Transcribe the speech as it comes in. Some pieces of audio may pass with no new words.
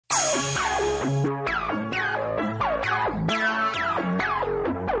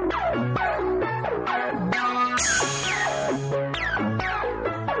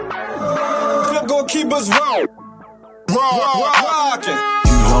keep us rockin'.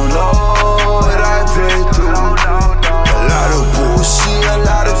 You don't know what I've been through. A lot of bullshit, a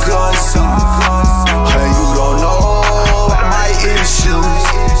lot of guns. And you don't know all my issues.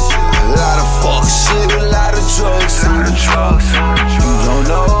 A lot of fuck shit, a lot of drugs. You don't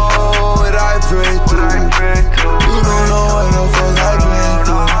know what I've been through. You don't know what the fuck I've been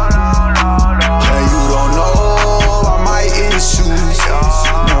through. And you don't know all my issues.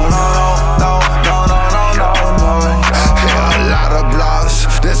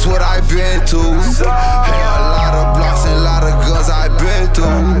 That's what I've been through. Hey, a lot of blocks and a lot of guns I've been through.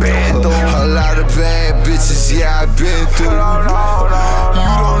 A lot of bad bitches, yeah, I've been through. You don't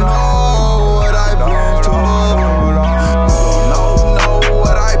know what I've been through. You don't know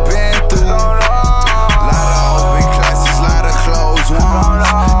what I've been through. Lot of open classes, lot of closed ones.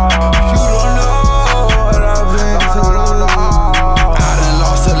 You don't know what I've been through. I done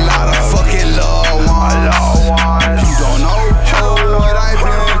lost a lot of fucking loved ones. You don't know what I've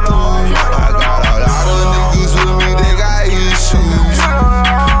been.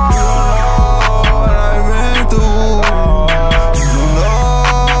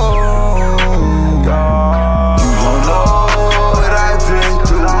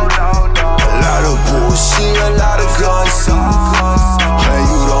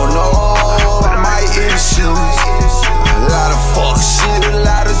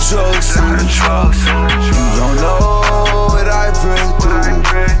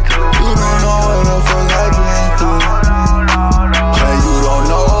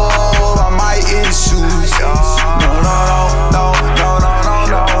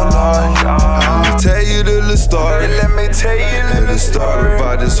 Story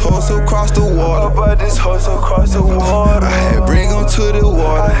about this horse across the water. I had to bring him to the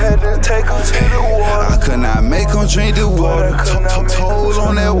water. I had to take him to the water. I could not make him drink the water. Told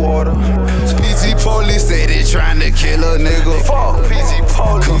on that water. PG police say they trying to kill a nigga. Fuck PG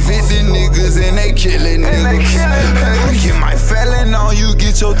police. Convicted niggas and they killing niggas. I get my felon on you,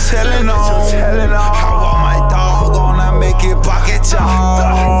 get your telling